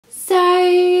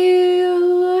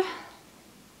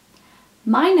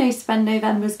My no spend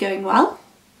November's going well,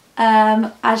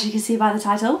 as you can see by the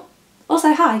title.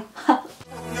 Also, hi.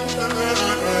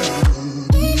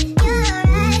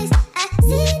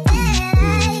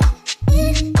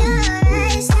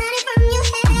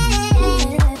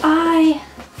 I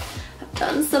have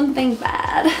done something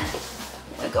bad.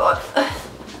 Oh my god.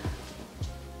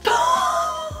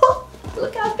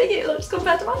 Look how big it looks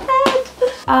compared to my head.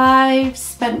 I've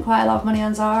spent quite a lot of money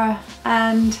on Zara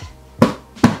and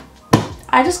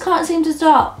I just can't seem to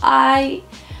stop. I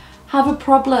have a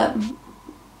problem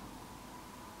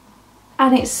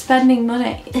and it's spending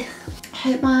money. I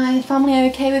hope my family are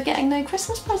okay with getting no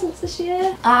Christmas presents this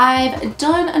year. I've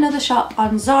done another shop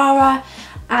on Zara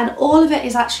and all of it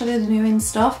is actually the new in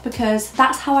stuff because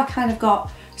that's how I kind of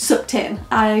got sucked in.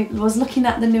 I was looking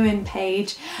at the new in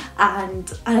page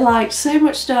and I liked so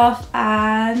much stuff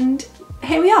and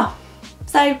here we are.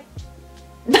 So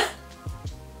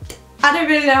I don't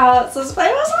really know how else to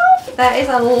explain myself. There is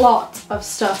a lot of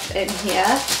stuff in here.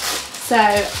 So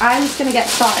I'm just gonna get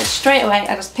started straight away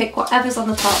and just pick whatever's on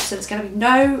the top. So there's gonna be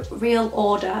no real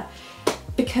order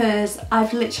because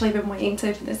I've literally been waiting to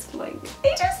open this for like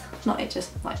ages. Not ages,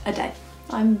 like a day.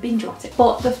 I'm being dramatic.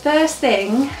 But the first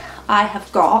thing I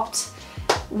have got,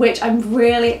 which I'm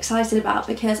really excited about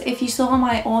because if you saw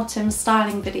my autumn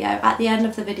styling video, at the end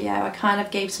of the video I kind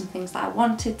of gave some things that I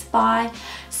wanted to buy.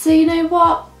 So you know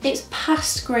what? It's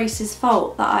past Grace's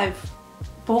fault that I've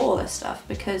bought all this stuff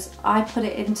because I put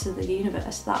it into the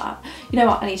universe that, you know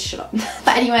what, I need to shut up.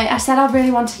 But anyway, I said I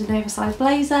really wanted an oversized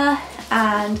blazer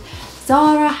and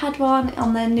Zara had one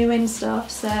on their new in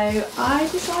stuff, so I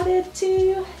decided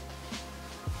to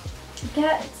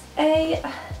get a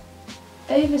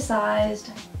oversized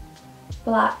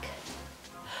black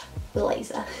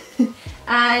blazer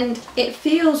and it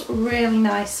feels really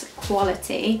nice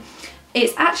quality.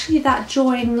 It's actually that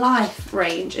Joy in Life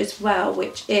range as well,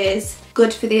 which is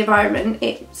good for the environment.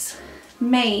 It's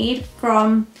made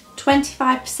from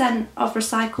 25% of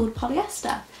recycled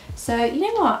polyester. So you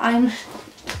know what, I'm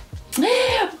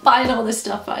buying all this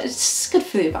stuff, but it's just good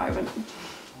for the environment.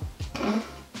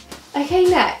 Okay,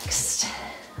 next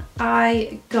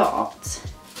I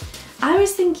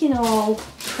was thinking all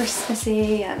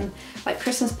Christmassy and like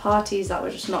Christmas parties that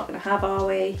we're just not going to have, are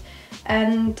we?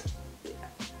 And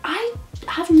I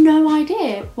have no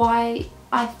idea why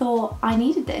I thought I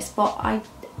needed this, but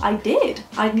I did.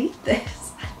 I need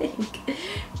this, I think.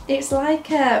 It's like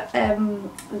a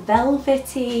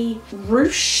velvety,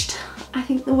 ruched, I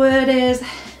think the word is,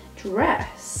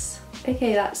 dress.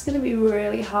 Okay, that's going to be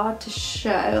really hard to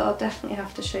show. I'll definitely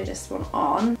have to show this one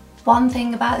on. One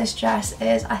thing about this dress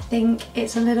is I think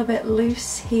it's a little bit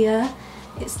loose here.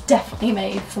 It's definitely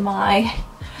made for my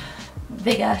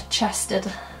bigger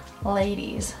chested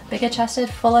ladies. Bigger chested,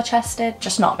 fuller chested,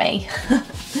 just not me.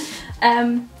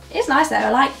 It's nice though. I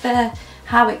like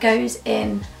how it goes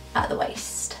in at the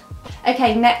waist.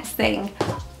 Okay, next thing.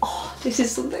 Oh, this is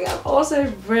something I'm also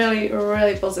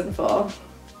really buzzing for.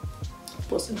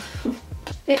 Buzzing.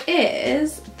 It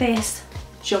is this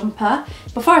jumper.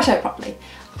 Before I show it properly,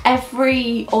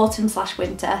 every autumn /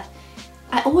 winter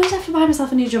I always have to buy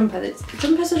myself a new jumper.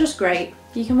 Jumpers are just great.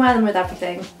 You can wear them with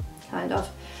everything, kind of.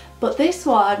 But this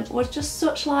one was just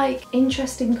such like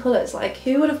interesting colours. Like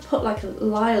who would have put like a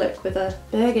lilac with a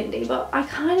burgundy? But I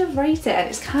kind of rate it.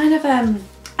 It's kind of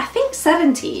I think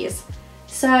 70s.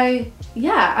 So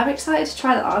yeah, I'm excited to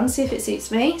try that on, see if it suits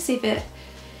me, see if it,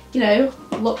 you know,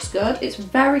 looks good. It's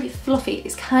very fluffy.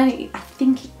 It's kind of, I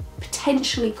think it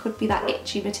potentially could be that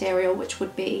itchy material, which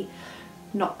would be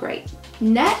not great.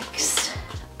 Next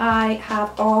I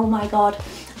have, oh my god,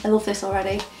 I love this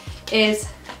already, is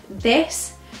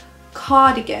this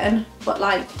cardigan, but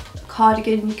like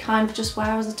cardigan you kind of just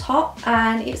wear as a top,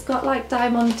 and it's got like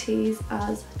diamantes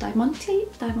as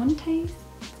diamantes,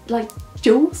 like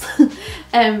jewels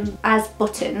as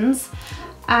buttons.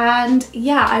 And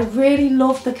yeah, I really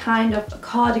love the kind of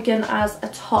cardigan as a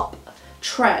top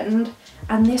trend,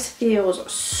 and this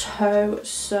feels so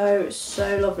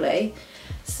lovely.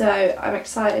 So I'm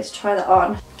excited to try that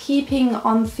on. Keeping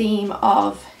on theme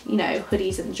of, you know,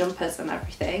 hoodies and jumpers and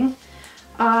everything,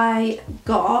 I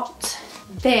got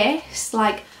this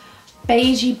like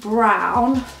beigey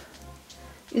brown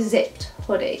zipped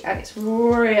hoodie, and it's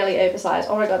really oversized.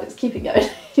 Oh my god, it's keeping going.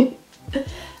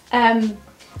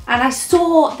 And I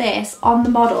saw this on the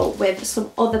model with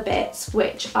some other bits,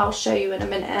 which I'll show you in a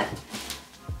minute.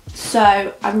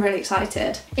 So I'm really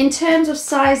excited. In terms of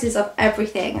sizes of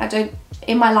everything,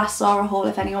 in my last Zara haul,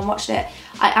 if anyone watched it,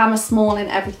 I am a small in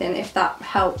everything, if that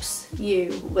helps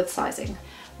you with sizing.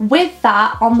 With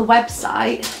that, on the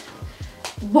website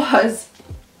was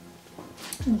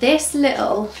this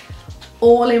little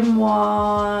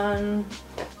all-in-one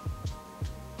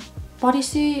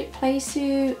bodysuit,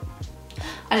 playsuit,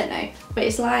 I don't know, but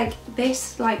it's like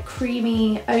this like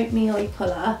creamy oatmeal-y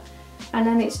colour, and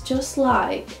then it's just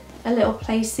like a little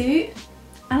playsuit,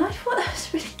 and I thought that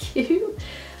was really cute.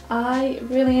 I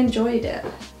really enjoyed it,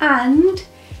 and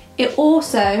it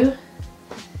also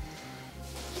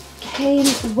came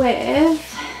with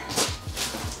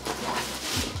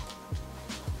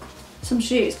some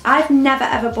shoes. I've never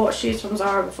ever bought shoes from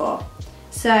Zara before,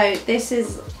 so this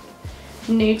is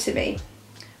new to me,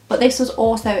 but this was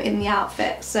also in the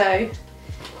outfit, so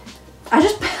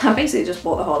I basically just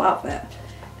bought the whole outfit.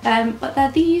 But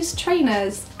they're these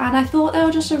trainers, and I thought they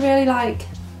were just a really like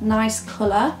nice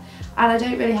colour, and I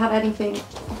don't really have anything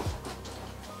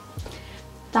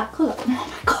that colour, oh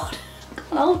my god, I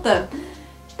can't hold them,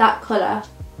 that colour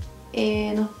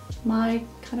in my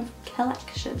kind of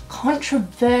collection.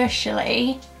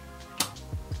 Controversially,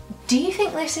 do you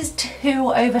think this is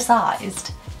too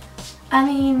oversized? I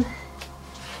mean,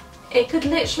 it could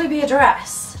literally be a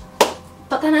dress,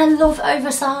 but then I love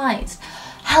oversized.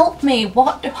 Help me,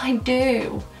 what do I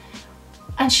do?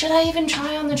 And should I even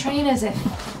try on the trainers if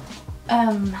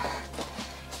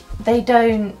I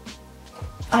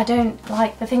don't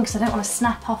like the thing, because I don't want to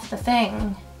snap off the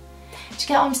thing. Do you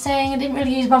get what I'm saying? I didn't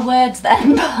really use my words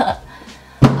then, but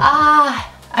I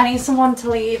need someone to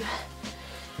leave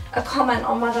a comment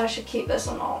on whether I should keep this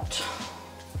or not.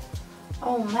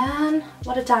 Oh man,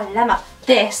 what a dilemma.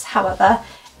 This, however,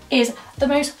 is the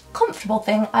most comfortable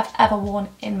thing I've ever worn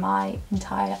in my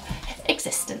entire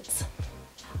existence.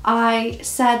 I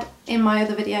said in my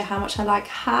other video how much I like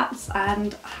hats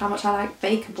and how much I like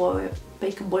Baker Boy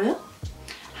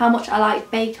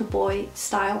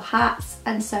style hats,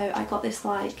 and so I got this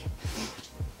like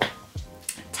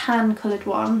tan coloured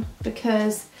one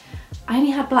because I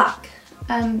only had black.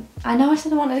 I know I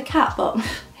said I wanted a cat, but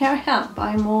here I am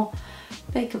buying more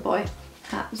Baker Boy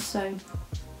hats, so.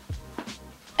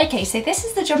 Okay, so this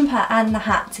is the jumper and the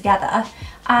hat together,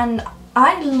 and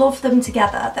I love them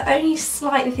together. The only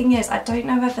slight thing is, I don't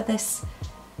know whether this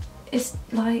is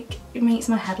like, it makes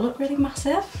my head look really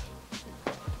massive.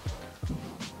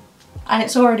 And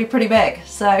it's already pretty big,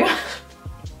 so.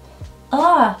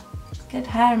 Good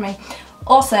hair in me.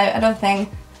 Also, another thing,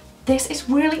 this is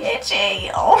really itchy.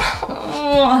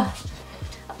 Oh.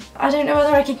 I don't know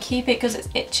whether I can keep it because it's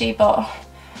itchy, but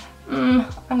I'm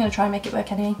gonna try and make it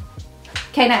work anyway.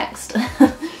 Okay, next.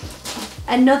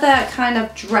 Another kind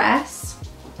of dress,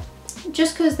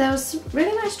 just because there was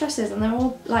really nice dresses and they're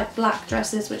all like black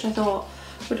dresses, which I thought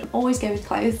would always go with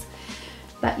clothes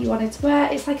that you wanted to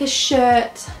wear. It's like a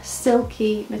shirt,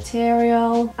 silky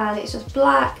material, and it's just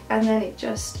black, and then it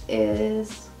just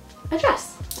is a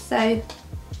dress. So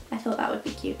I thought that would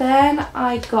be cute. Then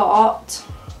I got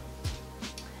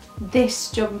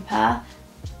this jumper,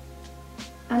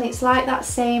 and it's like that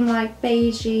same like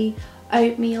beigey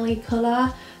oatmeal-y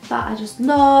colour that I just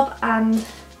love, and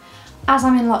as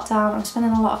I'm in lockdown I'm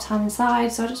spending a lot of time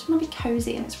inside, so I just want to be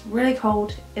cozy, and it's really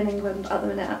cold in England at the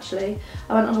minute actually.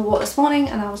 I went on a walk this morning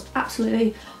and I was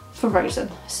absolutely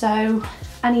frozen, so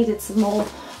I needed some more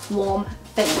warm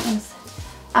things.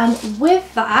 And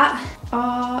with that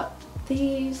are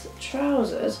these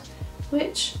trousers,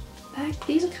 which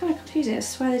these are kind of confusing. I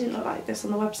swear they didn't look like this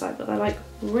on the website, but they're like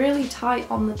really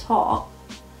tight on the top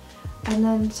and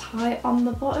then tight on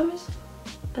the bottoms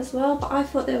as well, but I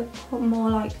thought they were more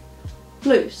like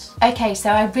loose. Okay,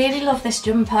 so I really love this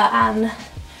jumper and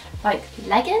like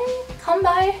legging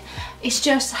combo. It's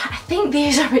just, I think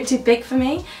these are a bit too big for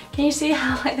me. Can you see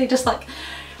how like they just like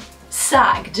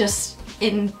sag just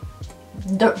in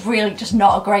the really just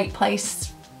not a great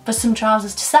place for some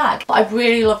trousers to sag. But I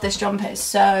really love this jumper, it's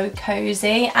so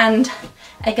cozy, and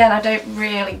again I don't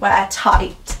really wear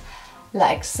tight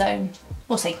legs, so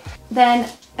we'll see. Then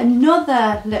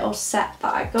another little set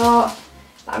that I got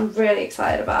that I'm really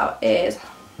excited about is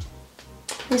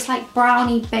this like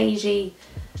brownie beigey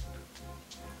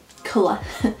colour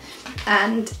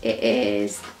and it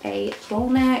is a roll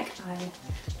neck.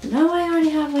 I know I already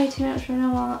have way too much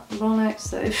roll neck,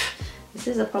 so this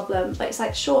is a problem, but it's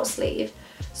like short sleeve,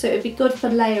 so it would be good for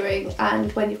layering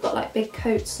and when you've got like big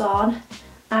coats on.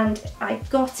 And I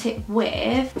got it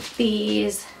with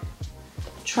these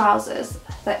trousers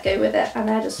that go with it, and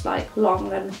they're just like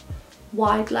long and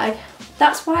wide leg.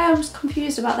 That's why I was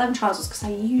confused about them trousers, because I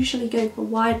usually go for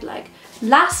wide leg.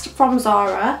 Last from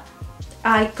Zara,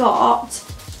 I got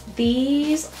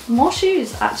these, more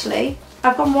shoes actually.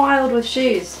 I've gone wild with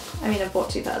shoes. I mean, I've bought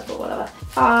 2 pairs, but whatever.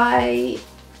 I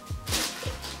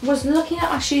was looking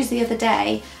at my shoes the other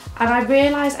day and I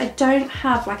realised I don't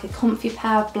have like a comfy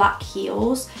pair of black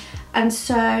heels, and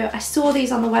so I saw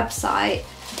these on the website,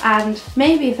 and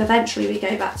maybe if eventually we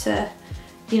go back to,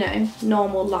 you know,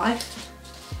 normal life,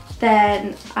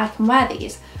 then I can wear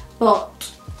these.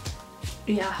 But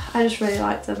yeah, I just really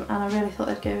liked them, and I really thought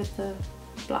they'd go with the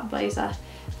black blazer.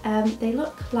 They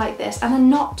look like this, and they're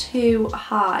not too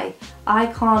high. I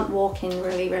can't walk in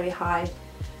really high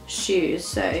shoes,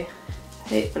 so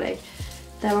hopefully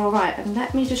they're alright. And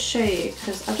let me just show you,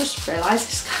 because I've just realised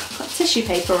it's got tissue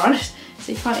paper on it,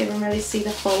 so you can't even really see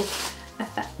the full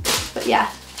effect. But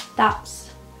yeah,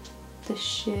 that's the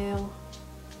shoe.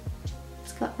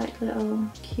 It's got like little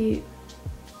cute,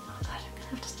 oh god, I'm gonna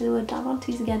have to say the word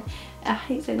diamantes again. I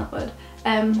hate saying that word.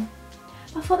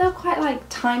 I thought they were quite like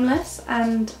timeless,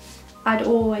 and I'd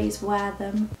always wear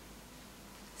them,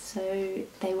 so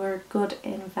they were a good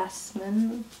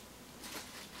investment.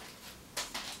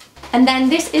 And then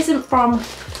this isn't from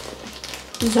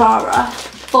Zara,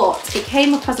 but it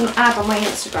came up as an ad on my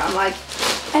Instagram, like,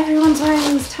 everyone's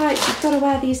wearing these tights, you've got to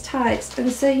wear these tights.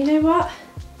 And so you know what,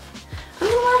 I'm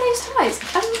gonna wear these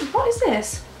tights. And what is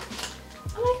this?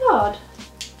 Oh my god,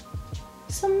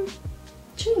 some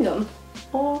chewing gum,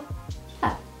 or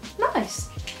yeah, nice.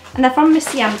 And they're from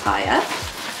Missy Empire,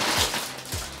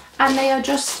 and they are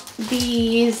just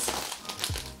these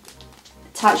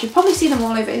tights. You've probably seen them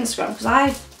all over Instagram, because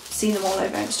I've seen them all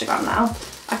over Instagram now.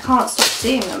 I can't stop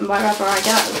seeing them wherever I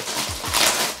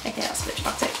go. Okay, that's a bit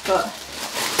dramatic, but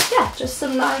yeah, just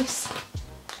some nice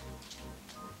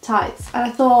tights. And I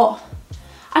thought,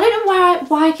 I don't know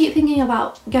why I keep thinking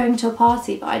about going to a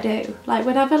party, but I do. Like,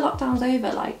 whenever lockdown's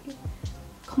over, like,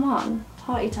 come on,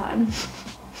 party time.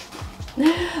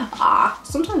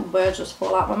 Sometimes words just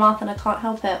fall out my mouth and I can't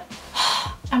help it.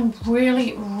 I'm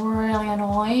really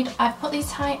annoyed. I've put these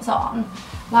tights on,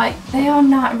 like, they are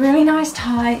really nice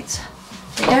tights.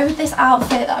 They go with this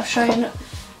outfit that I've shown,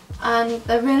 and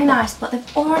they're really nice, but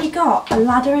they've already got a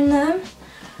ladder in them.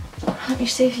 Let me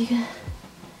see if you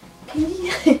can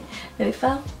you? It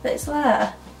fell, but it's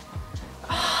there.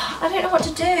 I don't know what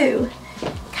to do.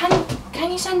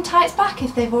 Can you send tights back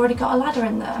if they've already got a ladder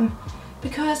in them?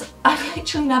 Because I've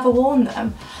literally never worn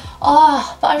them.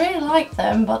 Oh, but I really like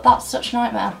them, but that's such a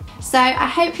nightmare. So I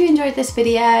hope you enjoyed this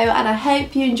video, and I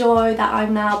hope you enjoy that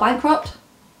I'm now bankrupt.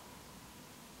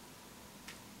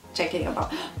 Joking, I'm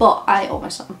not, but I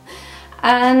almost am.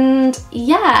 And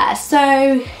yeah,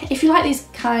 so if you like these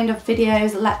kind of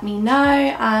videos, let me know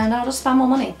and I'll just spend more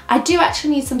money. I do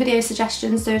actually need some video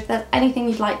suggestions, so if there's anything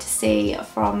you'd like to see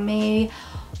from me,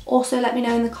 also let me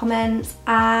know in the comments.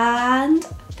 And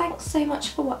thanks so much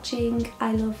for watching.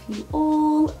 I love you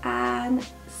all, and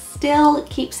still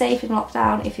keep safe in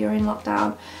lockdown if you're in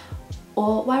lockdown,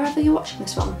 or wherever you're watching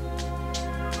this from.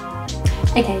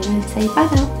 Okay, I'm going to say bye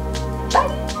now.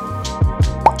 Bye!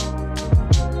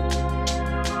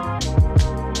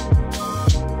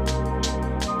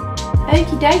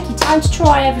 Okie dokie, time to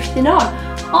try everything on.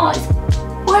 Oh, it's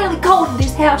really cold in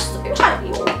this house, so I hope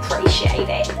you all appreciate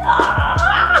it.